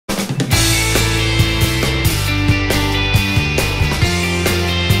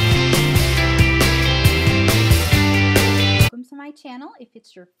channel if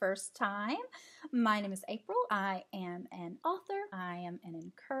it's your first time. My name is April. I am an author, I am an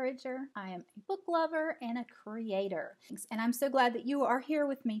encourager, I am a book lover, and a creator. And I'm so glad that you are here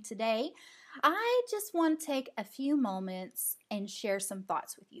with me today. I just want to take a few moments and share some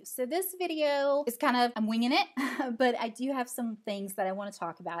thoughts with you. So this video is I'm winging it, but I do have some things that I want to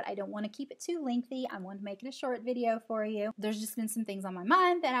talk about. I don't want to keep it too lengthy. I want to make it a short video for you. There's just been some things on my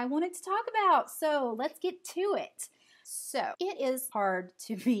mind that I wanted to talk about. So let's get to it. So it is hard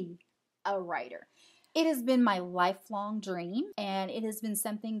to be a writer. It has been my lifelong dream, and it has been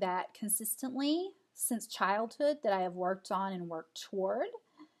something that consistently since childhood that I have worked on and worked toward.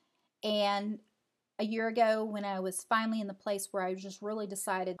 And a year ago, when I was finally in the place where I just really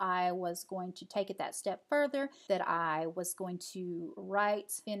decided I was going to take it that step further, that I was going to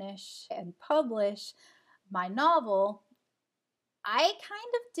write, finish, and publish my novel, I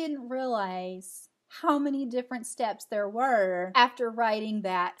kind of didn't realize how many different steps there were after writing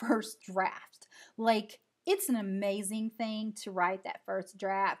that first draft. Like, it's an amazing thing to write that first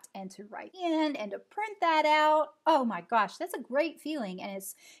draft and to write in and to print that out. Oh my gosh, that's a great feeling, and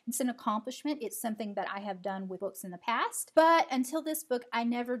it's an accomplishment. It's something that I have done with books in the past, but until this book, I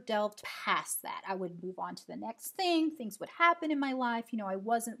never delved past that. I would move on to the next thing. Things would happen in my life. You know, I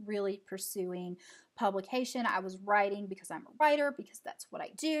wasn't really pursuing publication. I was writing because I'm a writer, because that's what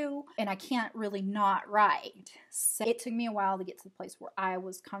I do, and I can't really not write. So it took me a while to get to the place where I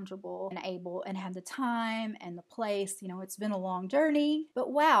was comfortable and able and had the time and the place. You know, it's been a long journey,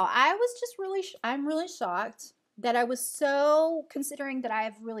 but wow, I'm really shocked that I was so, considering that I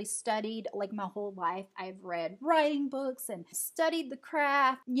have really studied like my whole life. I've read writing books and studied the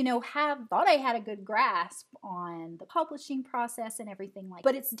craft, you know, thought I had a good grasp on the publishing process and everything like that.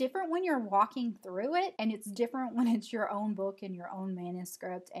 But it's different when you're walking through it, and it's different when it's your own book and your own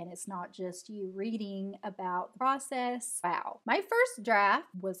manuscript, and it's not just you reading about the process. Wow. My first draft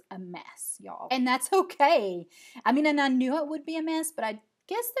was a mess, y'all. And that's okay. I mean, and I knew it would be a mess, but I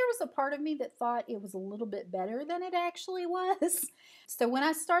guess there was a part of me that thought it was a little bit better than it actually was. So when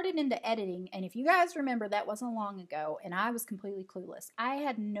I started into editing, and if you guys remember, that wasn't long ago, and I was completely clueless. I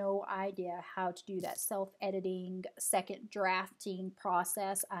had no idea how to do that self-editing, second drafting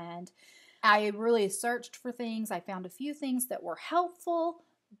process, and I really searched for things. I found a few things that were helpful,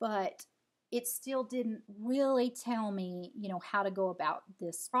 but it still didn't really tell me, you know, how to go about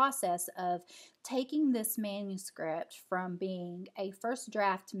this process of taking this manuscript from being a first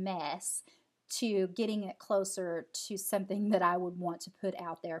draft mess to getting it closer to something that I would want to put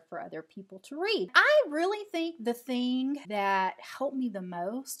out there for other people to read. I really think the thing that helped me the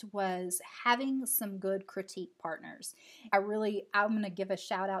most was having some good critique partners. I'm going to give a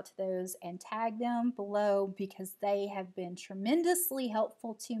shout out to those and tag them below, because they have been tremendously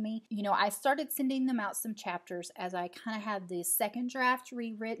helpful to me. You know, I started sending them out some chapters as I kind of had the second draft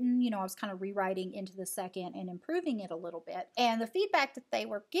rewritten. You know, I was kind of rewriting into the second and improving it a little bit. And the feedback that they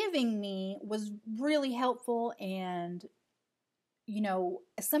were giving me was really helpful, and you know,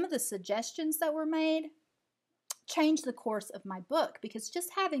 some of the suggestions that were made changed the course of my book, because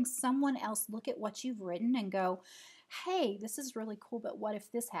just having someone else look at what you've written and go, hey, this is really cool, but what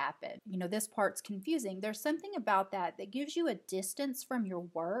if this happened? You know, this part's confusing. There's something about that gives you a distance from your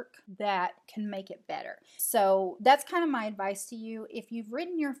work that can make it better. So that's kind of my advice to you. If you've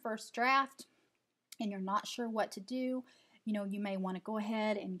written your first draft and you're not sure what to do, you know, you may want to go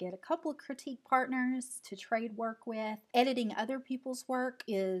ahead and get a couple of critique partners to trade work with. Editing other people's work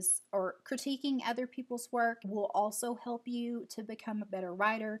or critiquing other people's work will also help you to become a better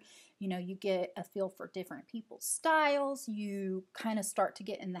writer. You know, you get a feel for different people's styles. You kind of start to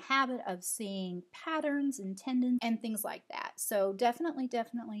get in the habit of seeing patterns and tendencies and things like that. So definitely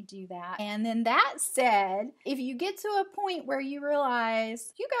do that. And then that said, if you get to a point where you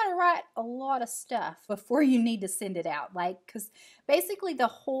realize you got to write a lot of stuff before you need to send it out, because basically the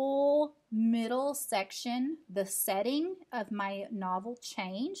whole middle section, the setting of my novel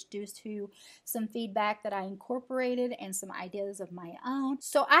changed due to some feedback that I incorporated and some ideas of my own.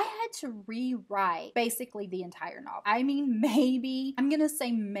 So I had to rewrite basically the entire novel. I mean, I'm going to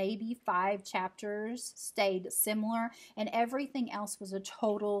say maybe 5 chapters stayed similar, and everything else was a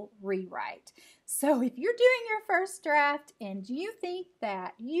total rewrite. So if you're doing your first draft and you think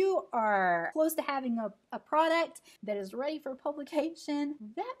that you are close to having a product that is ready for publication,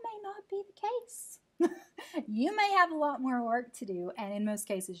 that may not be the case. You may have a lot more work to do, and in most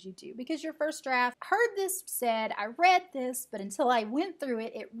cases you do, because your first draft, I heard this said, I read this, but until I went through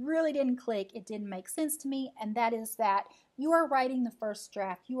it, it really didn't click. It didn't make sense to me, and that is that You are writing the first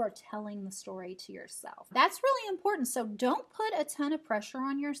draft. You are telling the story to yourself. That's really important. So don't put a ton of pressure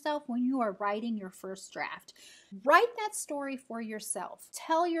on yourself when you are writing your first draft. Write that story for yourself.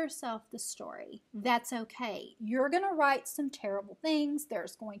 Tell yourself the story. That's okay. You're going to write some terrible things.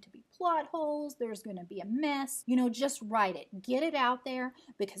 There's going to be plot holes. There's going to be a mess. Just write it. Get it out there,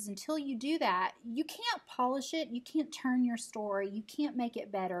 because until you do that, you can't polish it. You can't turn your story. You can't make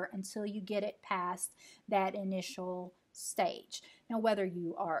it better until you get it past that initial stage. Now, whether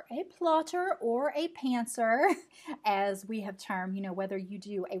you are a plotter or a pantser, as we have termed, whether you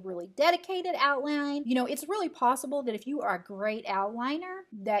do a really dedicated outline, it's really possible that if you are a great outliner,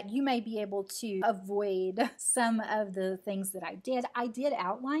 that you may be able to avoid some of the things that I did. I did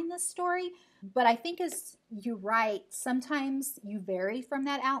outline this story, but I think as you write, sometimes you vary from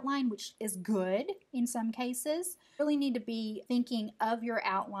that outline, which is good in some cases. You really need to be thinking of your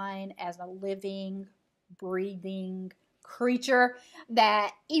outline as a living, breathing creature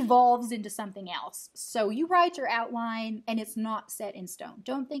that evolves into something else. So you write your outline and it's not set in stone.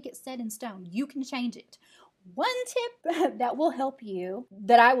 Don't think it's set in stone. You can change it. One tip that will help you,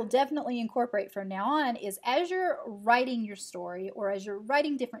 that I will definitely incorporate from now on, is as you're writing your story, or as you're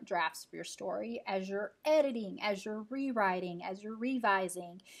writing different drafts for your story, as you're editing, as you're rewriting, as you're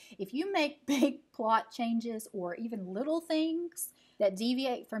revising, if you make big plot changes or even little things that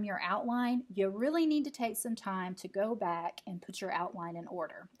deviate from your outline, you really need to take some time to go back and put your outline in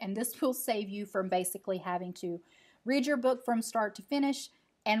order. And this will save you from basically having to read your book from start to finish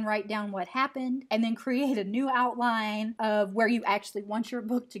and write down what happened, and then create a new outline of where you actually want your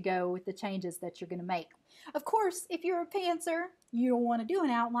book to go with the changes that you're going to make. Of course, if you're a pantser, you don't want to do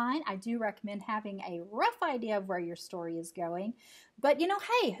an outline. I do recommend having a rough idea of where your story is going. But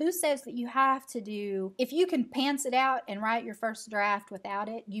hey, who says that you have to do, if you can pants it out and write your first draft without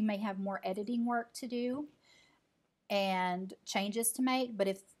it, you may have more editing work to do and changes to make. But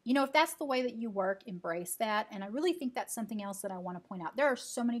if that's the way that you work, embrace that. And I really think that's something else that I want to point out. There are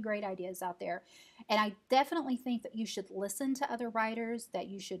so many great ideas out there, and I definitely think that you should listen to other writers, that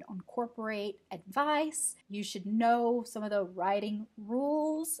you should incorporate advice, you should know some of the writing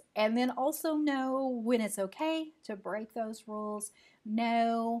rules, and then also know when it's okay to break those rules,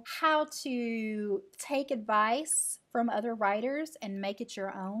 know how to take advice from other writers and make it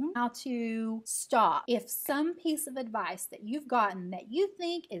your own, how to stop. If some piece of advice that you've gotten that you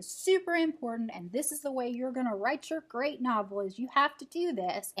think is super important, and this is the way you're going to write your great novel, is you have to do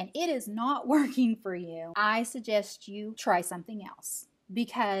this, and it is not working for you, I suggest you try something else.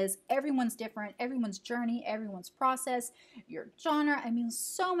 Because everyone's different, everyone's journey, everyone's process, your genre.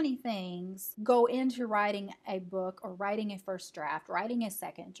 So many things go into writing a book or writing a first draft, writing a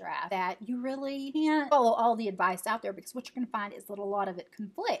second draft, that you really can't follow all the advice out there, because what you're going to find is that a lot of it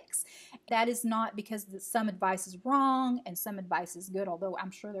conflicts. That is not because some advice is wrong and some advice is good, although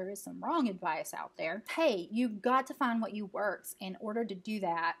I'm sure there is some wrong advice out there. Hey, you've got to find what you works. In order to do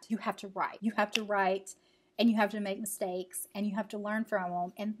that, you have to write. You have to write, and you have to make mistakes, and you have to learn from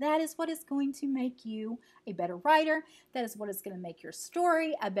them. And that is what is going to make you a better writer. That is what is going to make your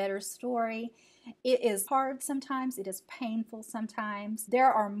story a better story. It is hard sometimes. It is painful sometimes.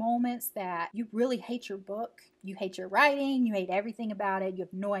 There are moments that you really hate your book. You hate your writing. You hate everything about it. You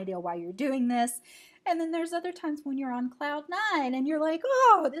have no idea why you're doing this. And then there's other times when you're on cloud 9 and you're like,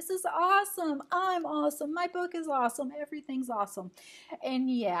 oh, this is awesome. I'm awesome. My book is awesome. Everything's awesome. And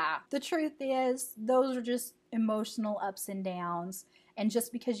yeah, the truth is, those are just emotional ups and downs. And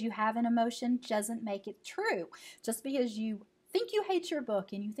just because you have an emotion doesn't make it true. Just because you think you hate your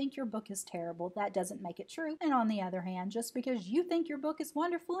book and you think your book is terrible, that doesn't make it true. And on the other hand, just because you think your book is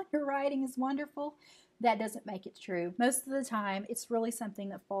wonderful and your writing is wonderful, that doesn't make it true. Most of the time, it's really something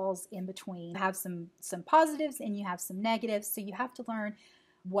that falls in between. You have some positives and you have some negatives, so you have to learn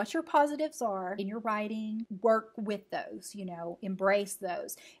what your positives are in your writing, work with those, embrace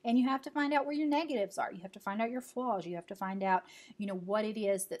those. And you have to find out where your negatives are. You have to find out your flaws. You have to find out, what it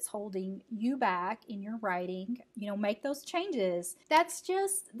is that's holding you back in your writing. Make those changes. This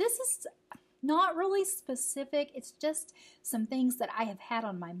is not really specific. It's just some things that I have had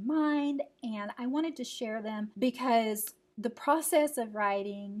on my mind, and I wanted to share them because the process of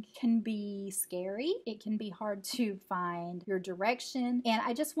writing can be scary. It can be hard to find your direction. And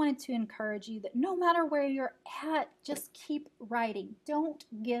I just wanted to encourage you that no matter where you're at, just keep writing. Don't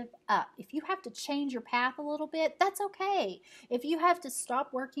give up. If you have to change your path a little bit, that's okay. If you have to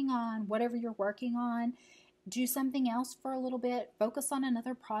stop working on whatever you're working on, do something else for a little bit, focus on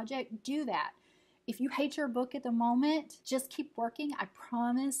another project, do that. If you hate your book at the moment, just keep working. I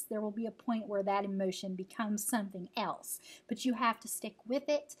promise there will be a point where that emotion becomes something else. But you have to stick with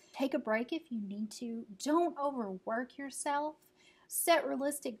it. Take a break if you need to. Don't overwork yourself. Set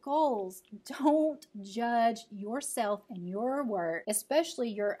realistic goals. Don't judge yourself and your work, especially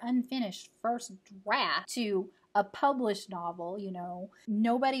your unfinished first draft, to a published novel.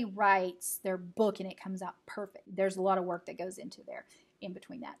 Nobody writes their book and it comes out perfect. There's a lot of work that goes into there in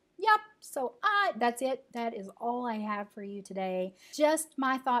between that. Yep. So that's it. That is all I have for you today. Just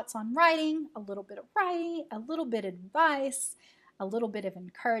my thoughts on writing, a little bit of writing, a little bit of advice, a little bit of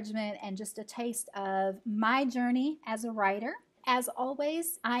encouragement, and just a taste of my journey as a writer. As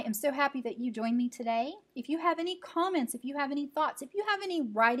always, I am so happy that you joined me today. If you have any comments, if you have any thoughts, if you have any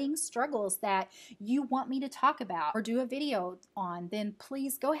writing struggles that you want me to talk about or do a video on, then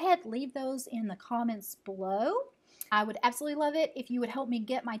please go ahead, leave those in the comments below. I would absolutely love it if you would help me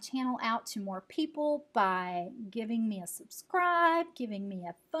get my channel out to more people by giving me a subscribe, giving me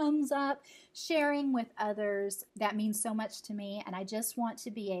a thumbs up, sharing with others. That means so much to me, and I just want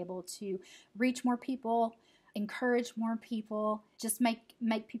to be able to reach more people, encourage more people, just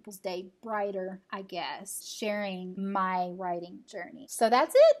make people's day brighter, I guess, sharing my writing journey. So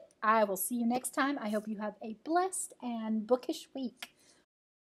that's it. I will see you next time. I hope you have a blessed and bookish week.